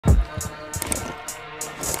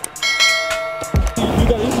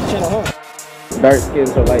dark skin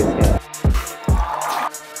or light skin?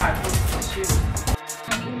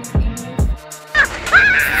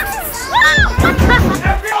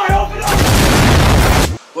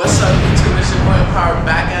 What's up, YouTube? It's your boy Power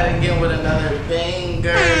back at it again with another banger. You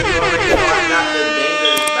already know I got the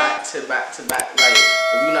bangers back to back to back. Like,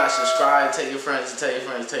 if you're not subscribed, tell your friends, tell your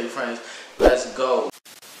friends, tell your friends. Let's go.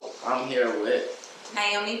 I'm here with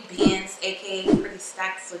Naomi Benz, aka Pretty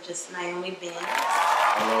Stacks, or just Naomi Benz.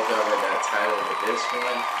 I don't know if y'all read that title, but this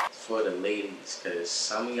one is for the ladies, because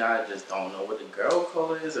some of y'all just don't know what the girl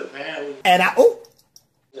code is, apparently. And That's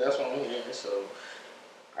what I'm hearing, so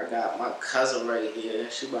I got my cousin right here.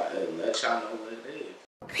 She about to let y'all know what it is.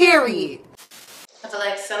 Period. I feel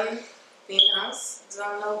like some females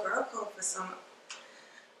don't know girl code for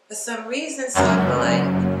some reason, so I feel like,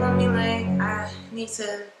 you know what I mean, like, I need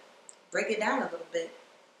to break it down a little bit.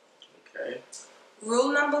 Okay.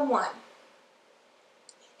 Rule number 1.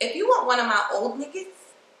 If you want one of my old niggas,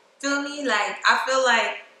 feel me? Like, I feel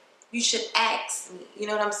like you should ask me. You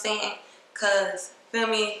know what I'm saying? Cause, feel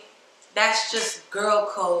me? That's just girl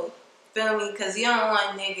code. Feel me? Cause you don't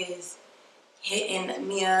want niggas hitting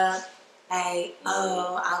me up like,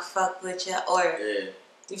 oh, I'll fuck with you, or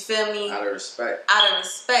you feel me? Out of respect. Out of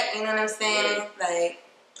respect, you know what I'm saying? Yeah. Like,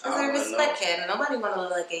 cause I respect head. Nobody wanna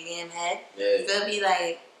look like a yam head. Yeah. You feel me?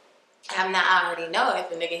 Like, I already know if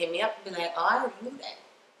a nigga hit me up and be like, oh, I already knew that.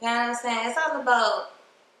 You know what I'm saying? It's all about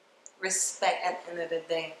respect at the end of the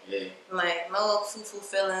day. Yeah. Like, no foo-foo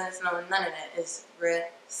feelings, no, none of that. It's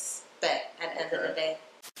respect at the end of the day.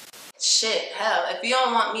 Shit, hell, if you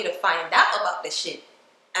don't want me to find out about this shit,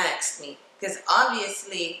 ask me. Because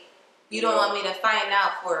obviously, you don't want me to find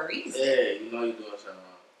out for a reason. Yeah, you know you're doing something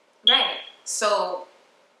wrong. Right. So,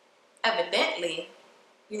 evidently,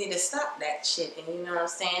 you need to stop that shit. And you know what I'm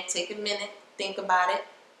saying? Take a minute, think about it.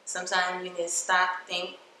 Sometimes you need to stop,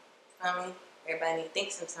 think. I mean, everybody need to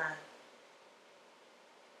think sometime.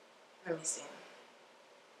 Let me see.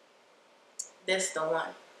 This the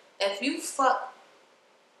one. If you fuck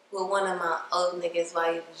with one of my old niggas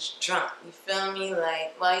while you was drunk, you feel me?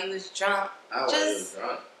 Like, while you was drunk, I was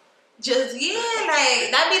drunk. Just, yeah, like,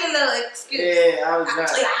 that be the little excuse. Yeah, I was drunk.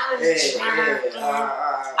 I was drunk.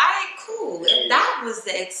 Alright, cool. Yeah. If that was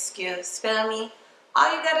the excuse, feel me?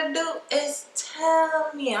 All you gotta do is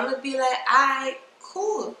tell me. I'm gonna be like, alright,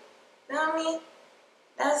 cool. You know what I mean?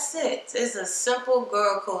 That's it. It's a simple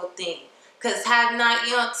girl code thing. Cause have not,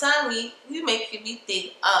 you don't tell me, you make me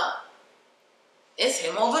think, oh, it's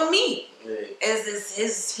him over me. Yeah. Is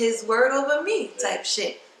this his word over me type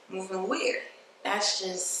shit. Moving weird. That's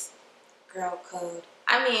just girl code.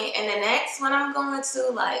 I mean, and the next one I'm going to,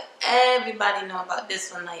 like, everybody know about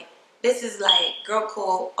this one. Like, this is like girl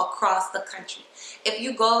code across the country. If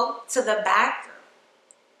you go to the bathroom,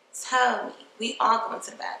 tell me. We all go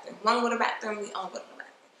to the bathroom. One go to the bathroom, we all go to the bathroom.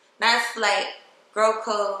 That's like girl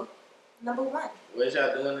code number 1. What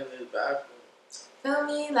y'all doing in this bathroom? Feel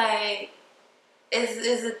me? Like,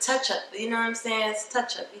 it's a touch up. You know what I'm saying? It's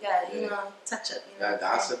touch up. You got, you know, touch up. You know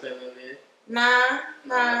got gossiping in there? Nah.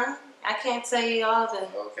 I can't tell you all the.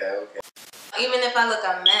 Okay. Even if I look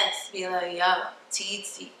a mess, be like, yo,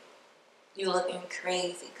 TT, you looking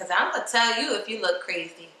crazy. Cause I'm gonna tell you if you look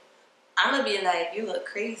crazy. I'm gonna be like, you look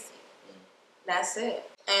crazy. That's it.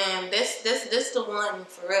 And this the one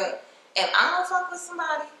for real. If I don't fuck with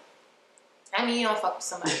somebody, I mean you don't fuck with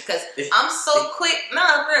somebody. Cause I'm so quick.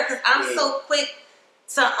 Nah, for real. Cause I'm so quick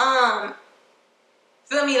to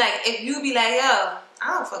feel me, like if you be like, yo,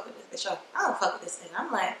 I don't fuck with this bitch. Yo, I don't fuck with this thing.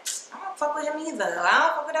 I'm like, I don't fuck with him either. I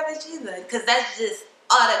don't fuck with that bitch either. Cause that's just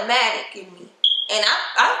automatic in me. And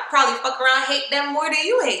I probably fuck around, hate them more than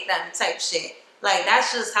you hate them type shit. Like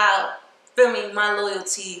that's just how, feel me, my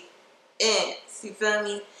loyalty ends. You feel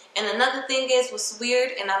me? And another thing is what's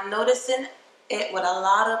weird, and I'm noticing it with a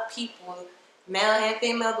lot of people, male and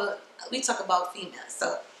female, but we talk about females.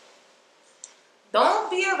 So don't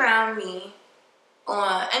be around me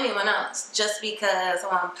or anyone else just because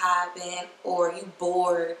I'm popping or you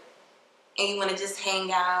bored and you want to just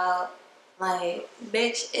hang out. Like,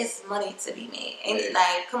 bitch, it's money to be made. And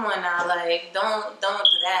like, come on now, like, don't do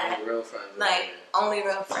that. Only real friends. Like, only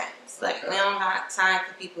real friends. Like, we don't have time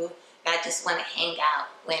for people that just want to hang out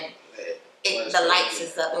when the lights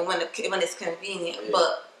is up and when it's convenient. Yeah.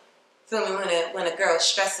 But feel me, when a girl's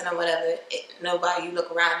stressing or whatever, you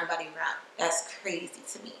look around, nobody around. That's crazy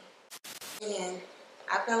to me. And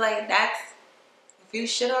I feel like that's, if you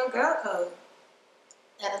shit on girl code,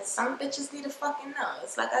 that some bitches need to fucking know.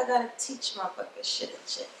 It's like I gotta teach motherfuckers shit and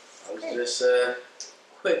shit. I was just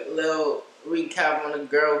quick little recap on the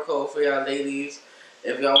girl code for y'all ladies.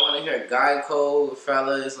 If y'all want to hear guy code,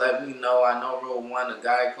 fellas, let me know. I know rule 1 of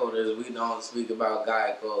guy code is we don't speak about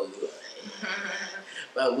guy code.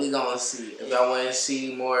 But we gonna see. If y'all want to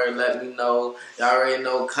see more, let me know. Y'all already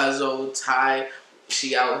know Cuzzo Ty.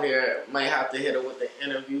 She out here. Might have to hit her with the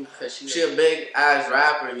interview because she a big ass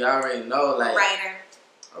rapper. Y'all already know. Like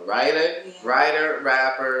a writer,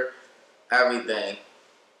 rapper, everything.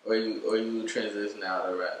 Or you transition out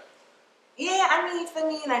of rap. Yeah, I mean, for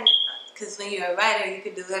me, like, because when you're a writer, you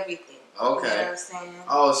can do everything. Okay. You know what I'm saying?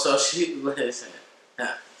 Oh, so she listen.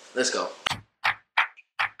 Let's go.